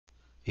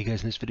Hey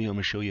guys, in this video I'm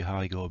going to show you how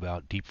I go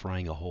about deep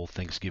frying a whole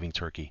Thanksgiving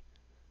turkey.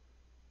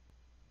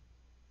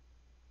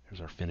 Here's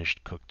our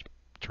finished cooked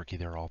turkey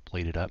there, all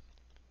plated up.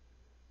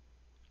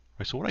 All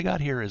right, so what I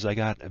got here is I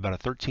got about a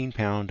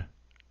 13-pound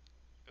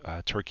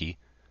turkey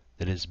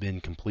that has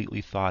been completely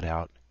thawed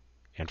out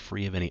and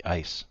free of any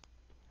ice.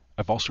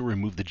 I've also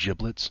removed the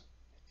giblets,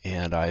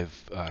 and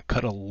I've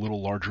cut a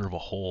little larger of a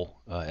hole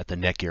at the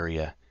neck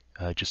area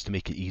just to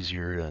make it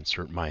easier to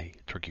insert my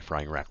turkey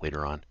frying rack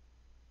later on.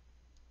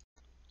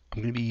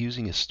 I'm going to be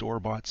using a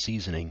store-bought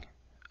seasoning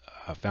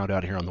found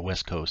out here on the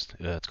West Coast.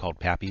 It's called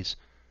Pappy's.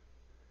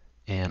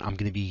 And I'm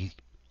going to be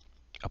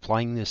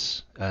applying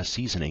this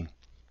seasoning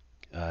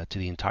to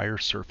the entire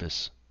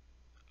surface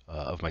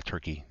of my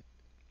turkey.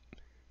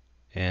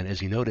 And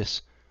as you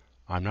notice,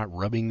 I'm not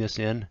rubbing this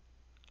in.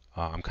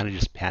 I'm kind of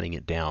just patting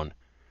it down.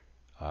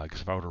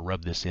 Because if I were to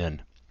rub this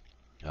in,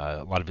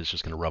 a lot of it's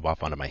just going to rub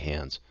off onto my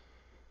hands.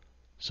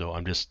 So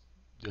I'm just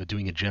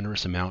doing a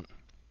generous amount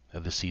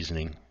of the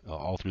seasoning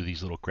all through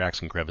these little cracks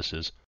and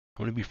crevices.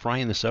 I'm going to be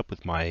frying this up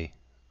with my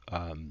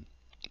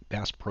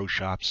Bass Pro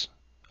Shops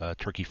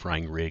turkey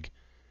frying rig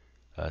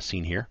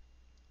seen here.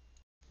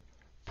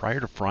 Prior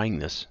to frying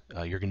this,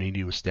 you're going to need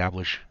to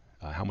establish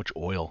how much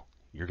oil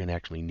you're going to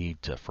actually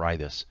need to fry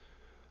this.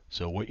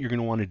 So what you're going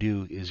to want to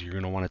do is you're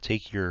going to want to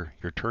take your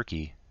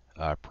turkey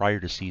prior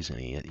to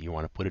seasoning it. You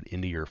want to put it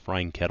into your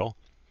frying kettle,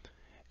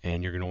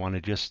 and you're going to want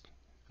to just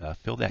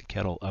fill that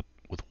kettle up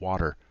with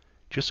water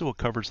just so it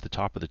covers the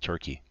top of the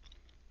turkey.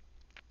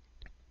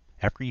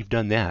 After you've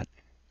done that,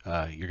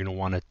 you're going to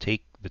want to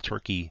take the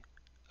turkey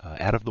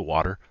out of the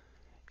water,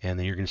 and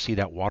then you're going to see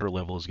that water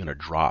level is going to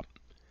drop.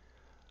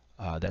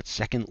 That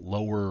second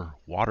lower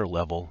water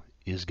level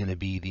is going to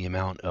be the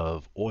amount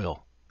of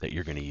oil that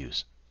you're going to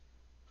use.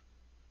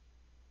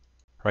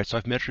 All right, so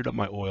I've measured up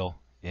my oil,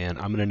 and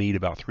I'm going to need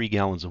about 3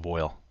 gallons of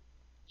oil.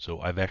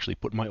 So I've actually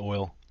put my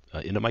oil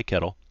into my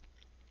kettle,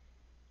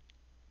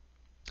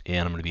 and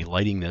I'm going to be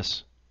lighting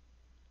this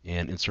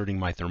and inserting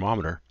my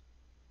thermometer,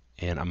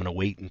 and I'm going to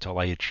wait until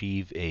I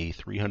achieve a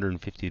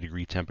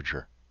 350-degree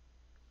temperature.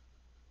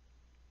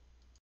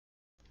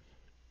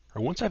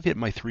 Or once I've hit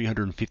my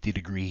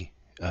 350-degree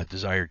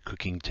desired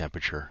cooking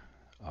temperature,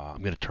 I'm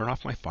going to turn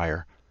off my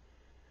fire,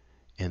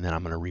 and then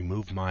I'm going to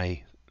remove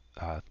my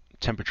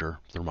temperature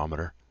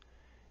thermometer.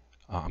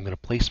 I'm going to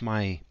place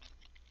my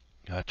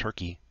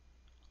turkey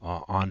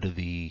onto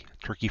the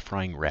turkey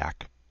frying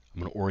rack.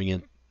 I'm going to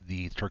orient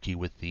the turkey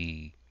with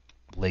the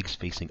legs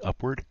facing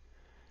upward,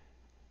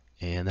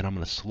 and then I'm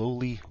going to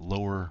slowly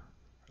lower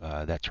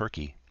that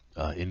turkey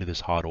into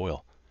this hot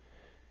oil.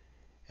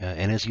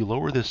 And as you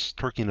lower this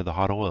turkey into the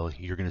hot oil,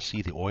 you're going to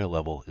see the oil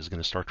level is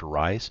going to start to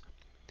rise.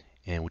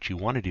 And what you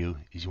want to do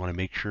is you want to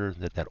make sure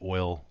that that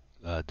oil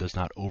does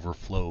not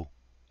overflow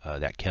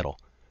that kettle.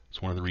 It's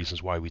one of the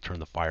reasons why we turn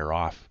the fire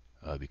off,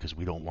 because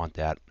we don't want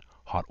that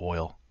hot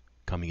oil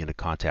coming into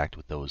contact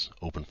with those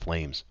open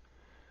flames.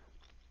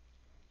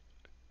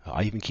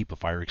 I even keep a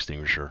fire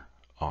extinguisher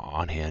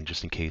on hand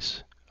just in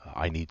case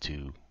I need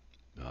to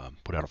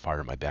put out a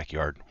fire in my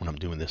backyard when I'm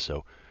doing this.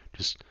 So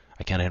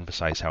I can't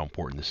emphasize how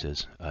important this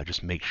is.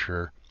 Just make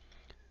sure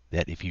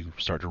that if you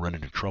start to run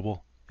into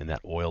trouble and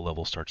that oil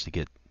level starts to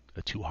get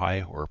too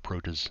high or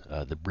approaches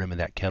the brim of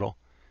that kettle,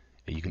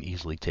 you can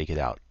easily take it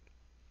out.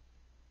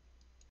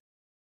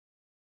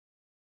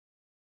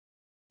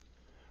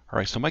 All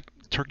right, so my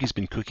turkey's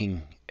been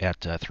cooking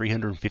at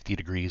 350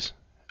 degrees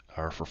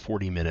for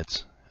 40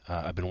 minutes.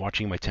 I've been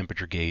watching my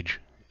temperature gauge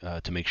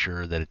to make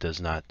sure that it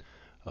does not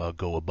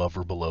go above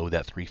or below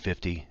that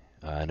 350,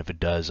 and if it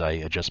does, I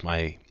adjust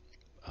my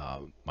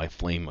my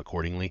flame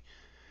accordingly.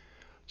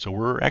 So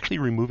we're actually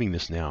removing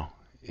this now,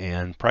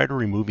 and prior to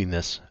removing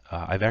this,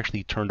 I've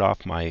actually turned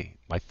off my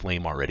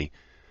flame already,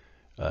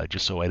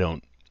 just so I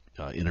don't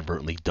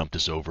inadvertently dump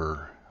this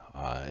over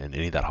and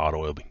any of that hot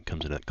oil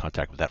comes into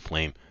contact with that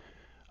flame.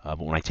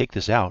 But when I take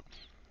this out,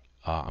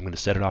 I'm going to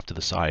set it off to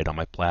the side on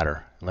my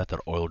platter and let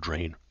that oil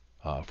drain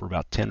for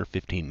about 10 or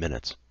 15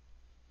 minutes.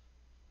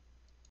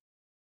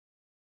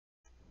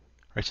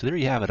 All right, so there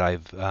you have it.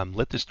 I've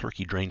let this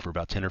turkey drain for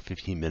about 10 or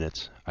 15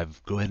 minutes.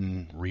 I've go ahead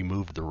and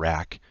removed the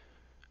rack,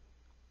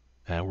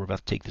 and we're about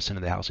to take this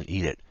into the house and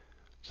eat it.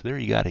 So there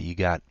you got it. You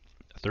got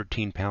a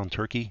 13-pound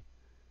turkey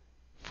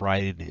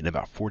fried in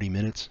about 40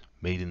 minutes,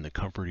 made in the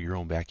comfort of your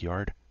own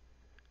backyard.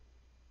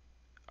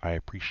 I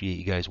appreciate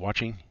you guys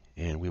watching,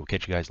 and we will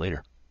catch you guys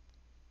later.